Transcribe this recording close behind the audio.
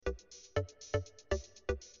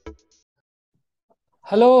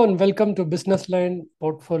Hello and welcome to Business Line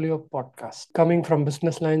Portfolio Podcast, coming from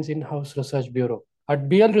Business Line's in-house research bureau. At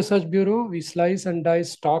BL Research Bureau, we slice and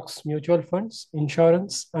dice stocks, mutual funds,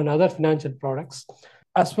 insurance, and other financial products,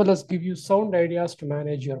 as well as give you sound ideas to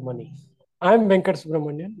manage your money. I'm Venkat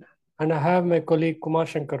Subramanian, and I have my colleague Kumar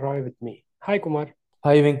Shankar Roy with me. Hi, Kumar.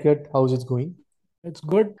 Hi Venkat, how's it going? It's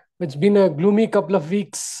good. It's been a gloomy couple of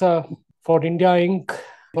weeks for India Inc.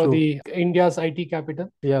 For True. the India's IT capital.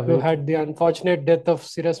 Yeah, We very true. had the unfortunate death of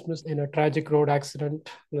Cyrus Smith in a tragic road accident.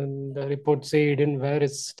 And the reports say he didn't wear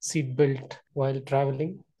his seatbelt while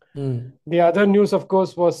traveling. Mm. The other news, of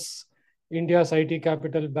course, was India's IT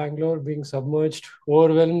capital, Bangalore, being submerged,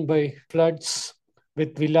 overwhelmed by floods,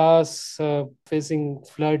 with villas facing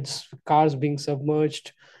floods, cars being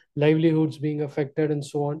submerged, livelihoods being affected, and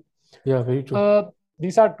so on. Yeah, very true.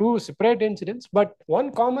 These are two separate incidents, but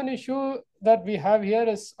one common issue that we have here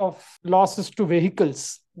is of losses to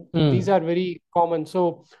vehicles. These Mm. are very common.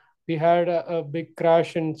 So we had a big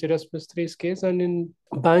crash in Cirrus Mistri's case, and in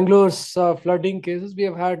Bangalore's flooding cases, we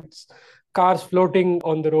have had cars floating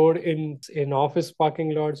on the road in office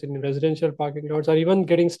parking lots, in residential parking lots, or even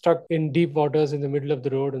getting stuck in deep waters in the middle of the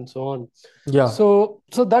road and so on. Yeah. So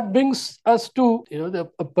that brings us to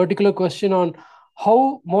a particular question on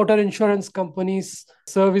how motor insurance companies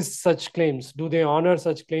service such claims. Do they honor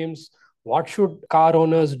such claims? What should car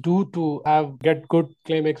owners do to get good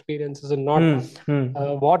claim experiences, and not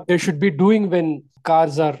Mm. what they should be doing when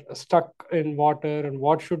cars are stuck in water, and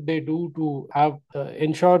what should they do to have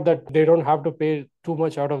ensure that they don't have to pay too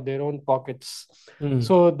much out of their own pockets. Mm.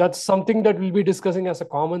 So that's something that we'll be discussing as a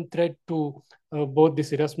common thread to both the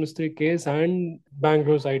Cirrus Mystery case and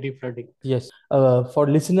Bangalore's ID flooding. Yes. For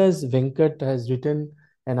listeners, Venkat has written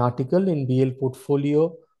an article in BL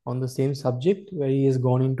Portfolio on the same subject where he has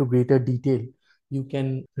gone into greater detail. You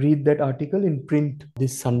can read that article in print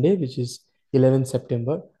this Sunday, which is 11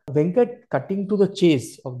 September. Venkat, cutting to the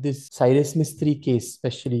chase of this Cyrus Mystery case,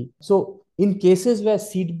 especially. So, in cases where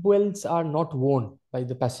seat belts are not worn by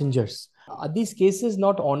the passengers, are these cases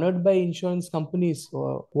not honored by insurance companies?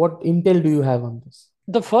 What intel do you have on this?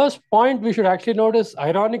 The first point we should actually notice,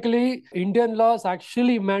 ironically, Indian laws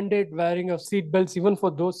actually mandate wearing of seat belts even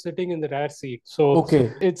for those sitting in the rear seat. So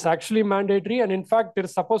Okay. it's actually mandatory. And in fact, there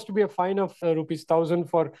is supposed to be a fine of rupees 1,000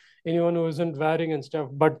 for anyone who isn't wearing and stuff.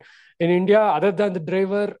 But in India, other than the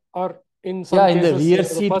driver, or in some Yeah, in the cases, rear the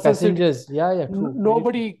seat person sitting, passengers. Yeah, true. Very true.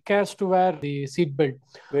 nobody cares to wear the seat belt.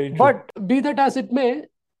 Very true. But be that as it may,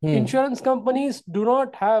 Hmm. insurance companies do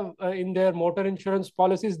not have in their motor insurance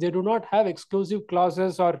policies, they do not have exclusive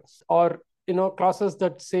clauses or clauses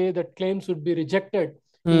that say that claims would be rejected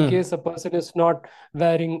in Hmm. case a person is not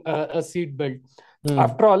wearing a seat belt. Hmm.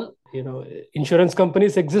 After all, insurance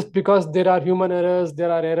companies exist because there are human errors,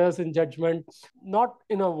 there are errors in judgment, not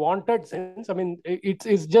in a wanted sense. I mean,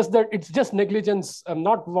 it's just that it's just negligence,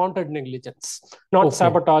 not wanted negligence, not Okay.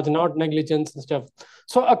 sabotage, not negligence and stuff.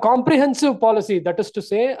 So a comprehensive policy, that is to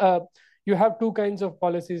say, you have two kinds of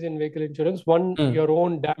policies in vehicle insurance. One, Hmm. your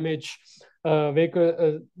own damage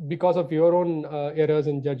vehicle, because of your own errors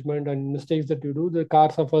in judgment and mistakes that you do, the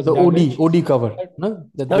car suffers The OD, damage. OD cover. No?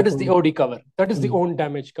 That they That is the call it. OD cover. That is the Hmm. own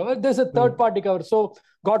damage cover. There's a Hmm. third party cover. So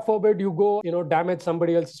God forbid you go, damage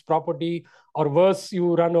somebody else's property, or worse,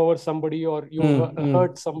 you run over somebody, or you Hmm. Hmm.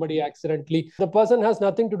 hurt somebody accidentally. The person has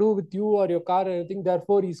nothing to do with you or your car or anything.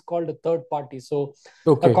 Therefore, he's called a third party. So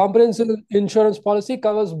a Okay. comprehensive insurance policy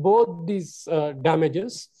covers both these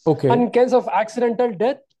damages. And Okay. in case of accidental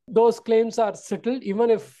death, those claims are settled even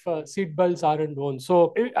if seat belts aren't worn.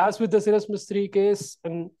 So, as with the Cirrus Mystery case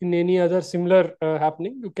and in any other similar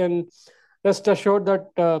happening, you can rest assured that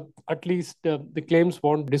at least the claims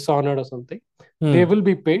won't be dishonored or something. They Hmm. will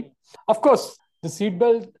be paid. Of course, the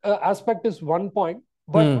seatbelt aspect is one point,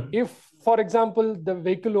 but Hmm. if, for example, the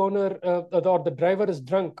vehicle owner or the driver is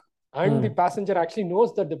drunk and the Hmm. passenger actually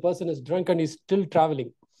knows that the person is drunk and is still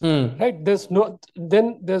traveling, Hmm. right, there's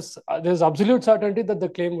absolute certainty that the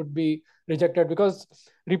claim would be rejected, because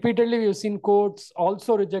repeatedly we've seen courts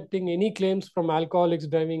also rejecting any claims from alcoholics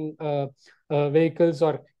driving vehicles,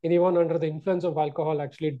 or anyone under the influence of alcohol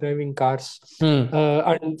actually driving cars Hmm.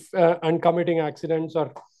 and committing accidents,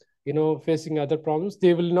 or facing other problems.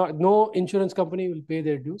 They will not, no insurance company will pay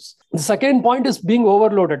their dues. The second point is being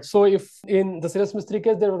overloaded. So if in the Cirrus Mystery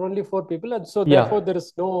case there were only 4 people, and so therefore Yeah. there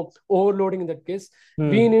is no overloading in that case.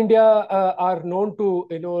 We in Hmm. India are known to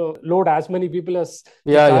load as many people as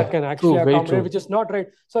the Yeah, car yeah. can actually True. Very accommodate, true. which is not right.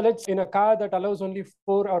 So let's, in a car that allows only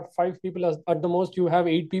 4 or 5 people, at the most you have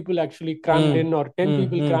 8 people actually crammed Hmm. in, or 10 Hmm.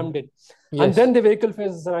 people Hmm. crammed in, and Yes. then the vehicle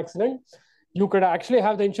faces an accident. you could actually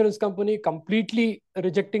have the insurance company completely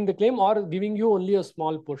rejecting the claim or giving you only a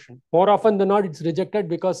small portion. More often than not, it's rejected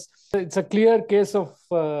because it's a clear case of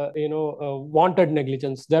wanted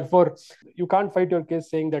negligence. Therefore, you can't fight your case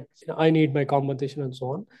saying that I need my compensation and so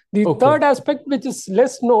on. The Okay. third aspect, which is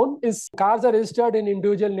less known, is cars are registered in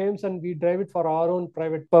individual names and we drive it for our own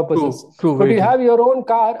private purposes. True. True. But Very you true. have your own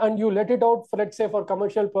car and you let it out for, let's say, for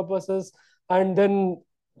commercial purposes, and then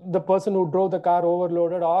the person who drove the car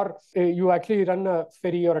overloaded, or you actually run a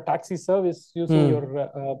ferry or a taxi service using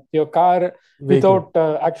your car Very true. without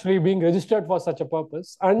actually being registered for such a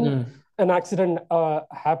purpose, and an accident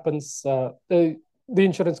happens, the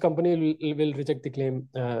insurance company will reject the claim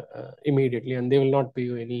immediately, and they will not pay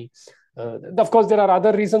you any. Of course, there are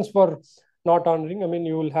other reasons for not honoring. I mean,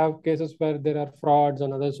 you will have cases where there are frauds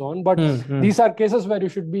and others on, but these are cases where you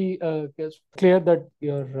should be clear that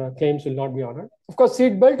your claims will not be honored. Of course,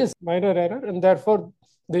 seat belt is minor error, and therefore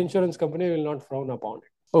the insurance company will not frown upon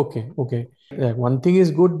it. Okay, okay. Yeah, one thing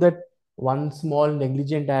is good that one small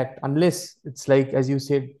negligent act, unless it's like, as you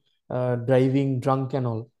said, driving drunk and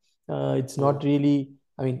all, it's not really,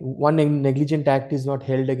 I mean, one negligent act is not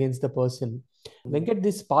held against the person. Venkat,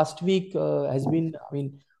 this past week has been, I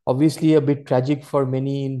mean, obviously a bit tragic for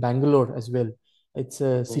many in Bangalore as well. It's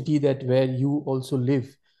a city that where you also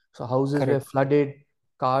live. So houses were Correct. flooded,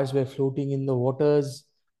 cars were floating in the waters.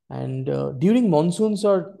 And during monsoons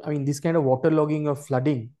or, I mean, this kind of waterlogging or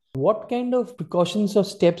flooding, what kind of precautions or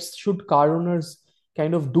steps should car owners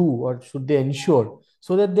kind of do or should they ensure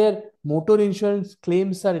so that their motor insurance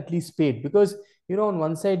claims are at least paid? Because, you know, on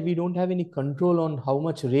one side, we don't have any control on how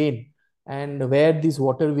much rain and where this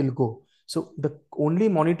water will go. So the only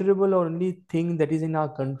monitorable or only thing that is in our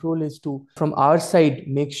control is to, from our side,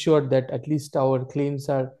 make sure that at least our claims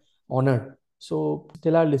are honored. So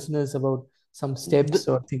tell our listeners about some steps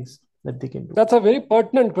or things that they can do. That's a very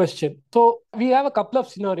pertinent question. So we have a couple of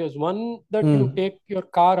scenarios. One, that you take your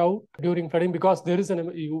car out during flooding because there is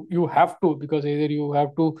you have to, because either you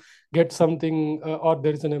have to get something or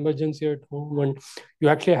there is an emergency at home and you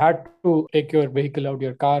actually had to take your vehicle out,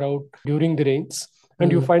 your car out during the rains,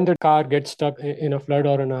 and you find that car gets stuck in a flood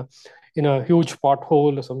or in a huge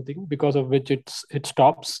pothole or something, because of which it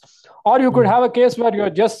stops. Or you could have a case where you're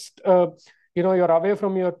just you're away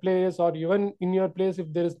from your place, or even in your place, if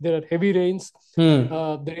there are heavy rains,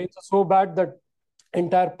 the rains are so bad that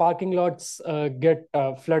entire parking lots get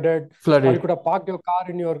flooded. Or you Flooded. could have parked your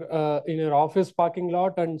car in your office parking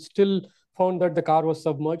lot and still found that the car was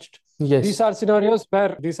submerged. These Yes. are scenarios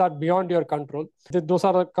where these are beyond your control. Those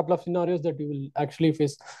are a couple of scenarios that you will actually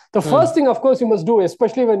face. The first thing, of course, you must do,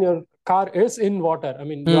 especially when your car is in water, I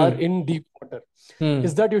mean, you are in deep water,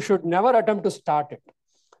 is that you should never attempt to start it.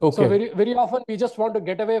 So Okay. very very often we just want to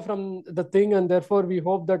get away from the thing, and therefore we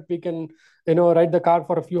hope that we can ride the car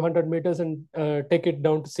for a few hundred meters and take it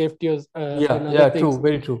down to safety Yeah. and other Yeah. things. True.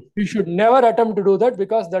 Very true. We should never attempt to do that,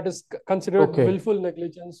 because that is considered Okay. willful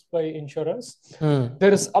negligence by insurers. Hmm.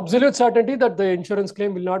 There is absolute certainty that the insurance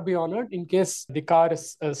claim will not be honored in case the car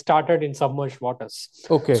is started in submerged waters.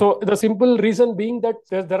 Okay. So the simple reason being that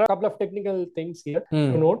there are a couple of technical things here to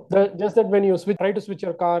Hmm. note. Just that when you try to switch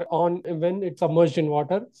your car on when it's submerged in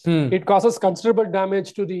water, Hmm. it causes considerable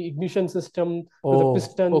damage to the ignition system, to the Oh.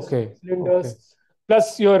 pistons, Okay. Okay. cylinders. Plus,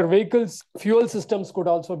 your vehicle's fuel systems could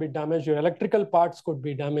also be damaged. Your electrical parts could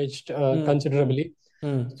be damaged Hmm. Hmm. considerably.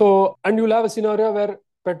 Hmm. So, and you'll have a scenario where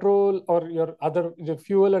petrol or the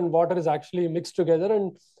fuel and water is actually mixed together,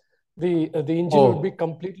 and the engine would be Oh.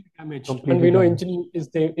 completely damaged. And Completely we know damaged. engine this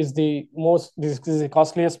is the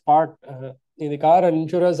costliest part in the car, and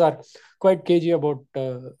insurers are quite cagey about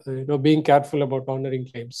being careful about honoring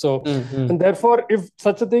claims. So, Hmm. and Hmm. therefore, if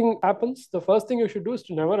such a thing happens, the first thing you should do is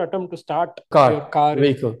to never attempt to start your Car. car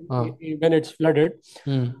Vehicle. when it's flooded.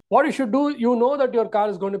 Hmm. What you should do, that your car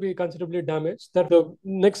is going to be considerably damaged. That the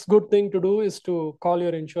next good thing to do is to call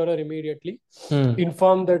your insurer immediately, Hmm.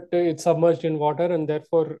 inform that it's submerged in water, and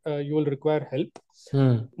therefore you will require help.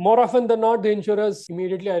 Hmm. More often than not, the insurers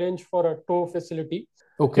immediately arrange for a tow facility.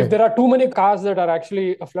 If Okay. there are too many cars that are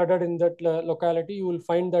actually flooded in that locality, you will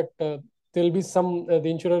find that there will be the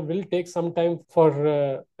insurer will take some time for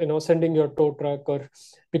sending your tow truck, or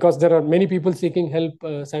because there are many people seeking help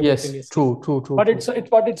Yes. simultaneously. True. True. True. But True.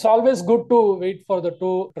 it's always good to wait for the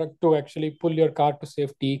tow truck to actually pull your car to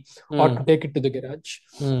safety or to Hmm. take it to the garage.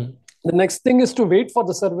 Hmm. The next thing is to wait for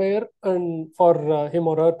the surveyor and for him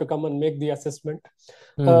or her to come and make the assessment.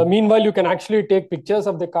 Hmm. Meanwhile, you can actually take pictures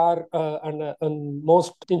of the car, and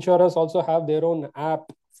most insurers also have their own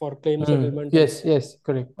app for claim Hmm. settlement. And Yes. Yes.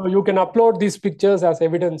 Correct. you can upload these pictures as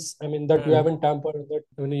evidence. I mean, that you Hmm. haven't tampered, that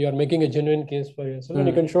when you are making a genuine case for yourself, and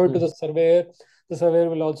you Hmm. can show it to Hmm. the surveyor. The surveyor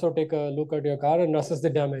will also take a look at your car and assess the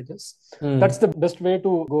damages. That's Hmm. the best way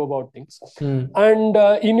to go about things. Hmm. And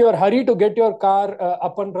in your hurry to get your car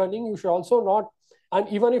up and running, you should also not, and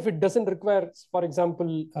even if it doesn't require, for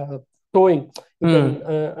example, towing, you can,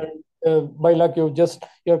 Hmm. by luck,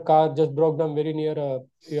 your car just broke down very near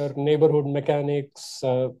your neighborhood mechanic's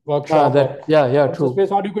Ah, workshop or that, yeah, yeah, service true.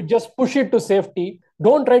 space, or you could just push it to safety.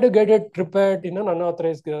 Don't try to get it repaired in an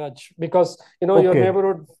unauthorized garage, because your Okay.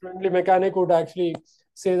 neighborhood friendly mechanic would actually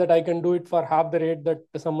say that I can do it for half the rate that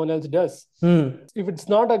someone else does. Hmm. If it's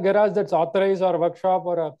not a garage that's authorized, or a workshop,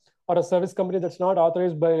 or a service company that's not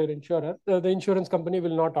authorized by your insurer, the insurance company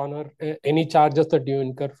will not honor any charges that you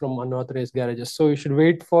incur from unauthorized garages. So you should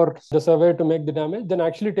wait for the surveyor to make the damage, then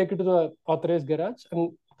actually take it to the authorized garage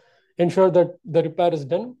and ensure that the repair is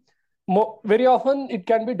done. Very often it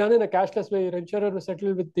can be done in a cashless way. Your insurer will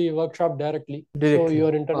settle with the workshop directly, so Directly.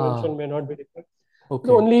 your intervention Ah, may not be required. The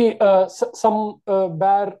okay. only some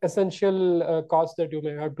bare essential costs that you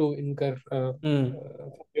may have to incur Hmm.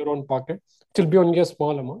 from your own pocket, it will be only a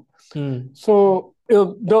small amount. Hmm. So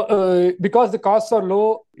because the costs are low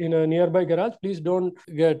in a nearby garage, please don't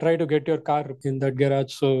try to get your car in that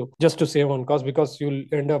garage. So just to save on cost, because you'll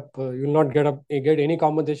end up you'll not get any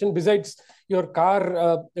compensation besides your car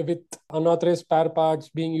with unauthorized spare parts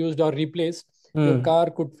being used or replaced. Your Hmm. car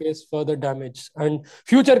could face further damage, and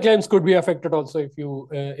future claims could be affected also if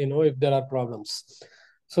if there are problems.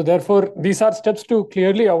 So therefore, these are steps to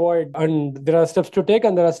clearly avoid, and there are steps to take,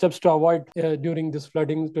 and there are steps to avoid during this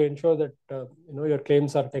flooding to ensure that your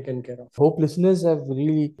claims are taken care of. Hope listeners have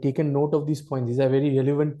really taken note of these points. These are very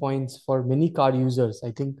relevant points for many car users.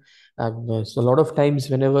 I think so a lot of times,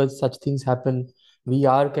 whenever such things happen, we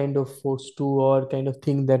are kind of forced to, or kind of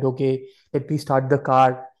think that, okay, let me start the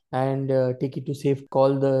car and take it to safe,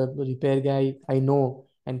 call the repair guy I know,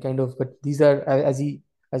 and kind of. But these are,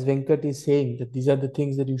 as Venkat is saying, that these are the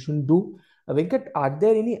things that you shouldn't do. Venkat, are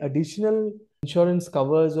there any additional insurance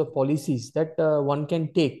covers or policies that one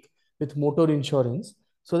can take with motor insurance,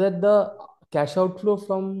 so that the cash outflow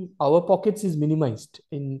from our pockets is minimized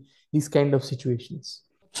in these kind of situations?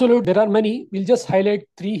 Absolutely. There are many. We'll just highlight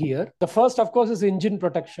three here. The first, of course, is engine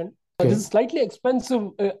protection. This is Okay. slightly expensive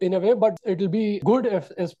in a way, but it'll be good,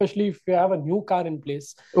 especially if you have a new car in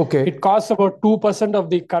place. It Okay. costs about 2% of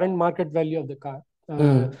the current market value of the car.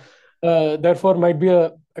 Mm. Therefore, might be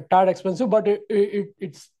a tad expensive, but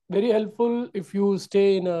it's very helpful if you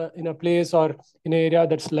stay in a place or in an area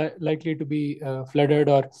that's likely to be flooded,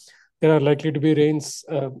 or there are likely to be rains.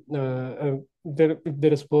 If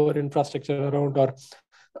there is poor infrastructure around, or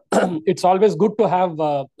it's always good to have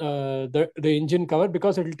the engine cover,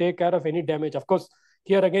 because it will take care of any damage. Of course,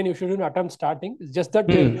 here again, you shouldn't attempt starting. It's just that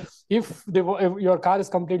Mm. if your car is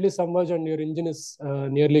completely submerged and your engine is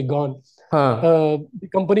nearly gone, Huh. the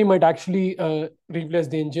company might actually replace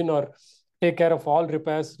the engine or take care of all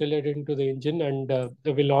repairs related to the engine, and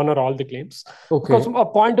they will honor all the claims. Of course, Okay. a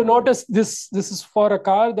point to notice: this is for a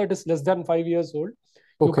car that is less than 5 years old.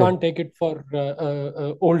 You Okay. can't take it for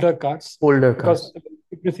older cars, Older because cars.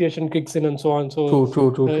 depreciation kicks in and so on. So True, true,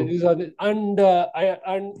 true, true. these are and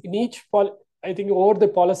in I think over the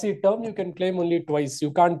policy term, you can claim only twice.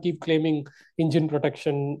 You can't keep claiming engine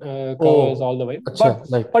protection covers Oh, all the way. acha,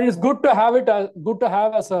 like, But it's good to have it. Good to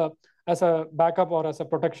have as a backup or as a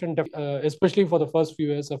protection, especially for the first few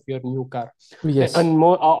years of your new car. yes, And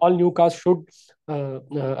all new cars should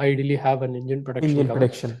ideally have an engine protection engine cover.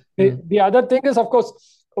 protection. Mm. The other thing is, of course,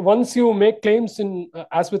 once you make claims in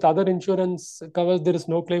as with other insurance covers, there is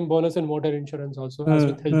no claim bonus in motor insurance also, as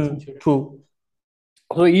with Mm. health Mm. insurance. True.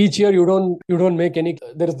 So each year you don't make any.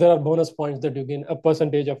 There are bonus points that you gain, a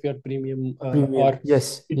percentage of your premium, Premium. or Yes,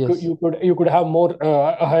 it could yes. you could have more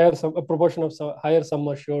a higher a proportion of higher sum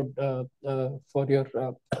assured for your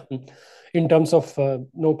in terms of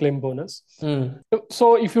no claim bonus. Mm.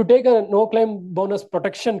 So if you take a no claim bonus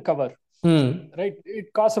protection cover, Mm. right,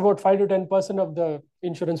 it costs about 5 to 10% of the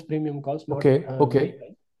insurance premium cost, not Okay, very okay.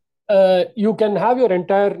 high. You can have your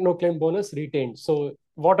entire no claim bonus retained. So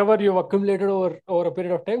whatever you've accumulated over a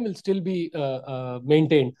period of time will still be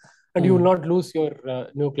maintained, and you will Mm. not lose your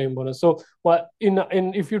no claim bonus. So in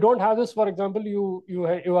if you don't have this, for example,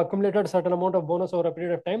 you accumulated a certain amount of bonus over a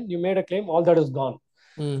period of time, you made a claim, all that is gone.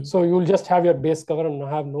 Mm. So you'll just have your base cover and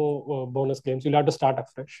have no bonus claims. You'll have to start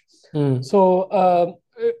afresh. Mm. So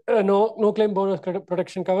no claim bonus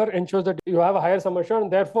protection cover ensures that you have a higher sum assured,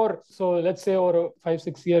 and therefore, so let's say over a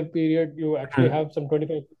 5-6 year period, you actually Mm. have some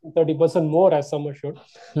 25-30% more as sum assured.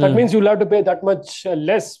 That means Mm. you'll have to pay that much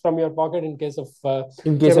less from your pocket in case of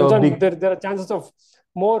In case of claimants, a and big. there are chances of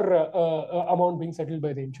more amount being settled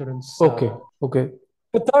by the insurance. Okay, okay.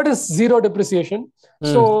 The third is zero depreciation.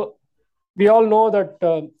 Mm. So we all know that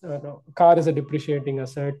car is a depreciating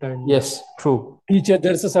asset, and Yes, true. each year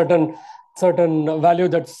there's a certain value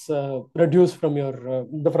that's reduced from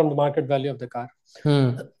from the market value of the car.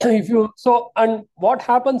 Hmm. If you so and what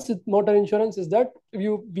happens with motor insurance is that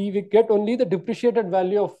we get only the depreciated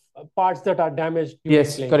value of parts that are damaged during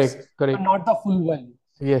Yes, claims, correct, and correct. not the full value.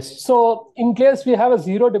 Yes. So in case we have a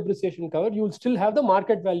zero depreciation cover, you will still have the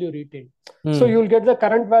market value retained. So you Hmm. will get the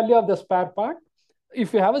current value of the spare part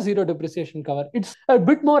if you have a zero depreciation cover. It's a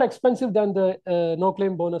bit more expensive than the no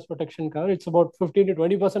claim bonus protection cover. It's about 15 to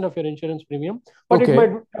 20% of your insurance premium, but it might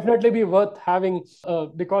Okay. definitely be worth having,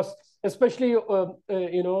 because especially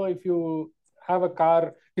if you have a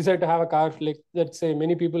car, decide to have a car, like let's say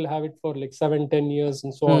many people have it for like 7, 10 years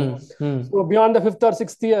and so on. Hmm. Hmm. So beyond the fifth or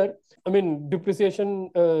sixth year, I mean, depreciation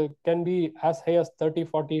can be as high as 30,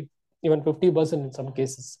 40, even 50% in some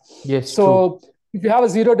cases. Yes, true. So if you have a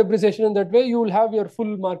zero depreciation in that way, you will have your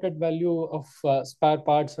full market value of spare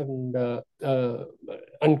parts and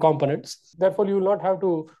components. Therefore, you will not have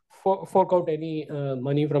to fork out any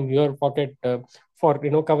money from your pocket for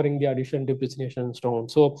covering the additional depreciation and so on.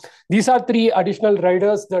 So these are three additional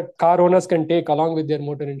riders that car owners can take along with their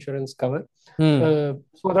motor insurance cover, Hmm.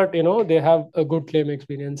 so that they have a good claim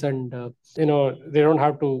experience, and they don't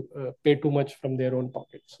have to pay too much from their own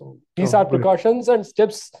pocket. So these Oh, are great. precautions and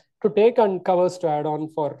steps to take, and covers to add on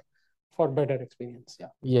for better experience. Yeah.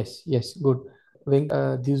 Yes, yes, good.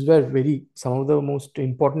 These were very some of the most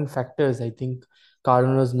important factors I think car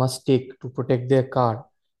owners must take to protect their car,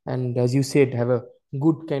 and as you said, have a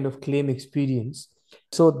good kind of claim experience.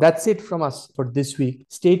 So that's it from us for this week.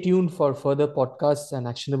 Stay tuned for further podcasts and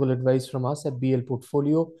actionable advice from us at BL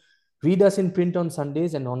Portfolio. Read us in print on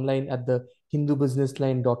Sundays and online at the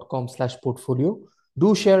hindubusinessline.com/portfolio.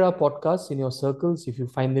 Do share our podcasts in your circles if you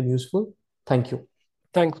find them useful. Thank you.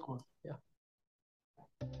 Thanks, Kumar. Yeah.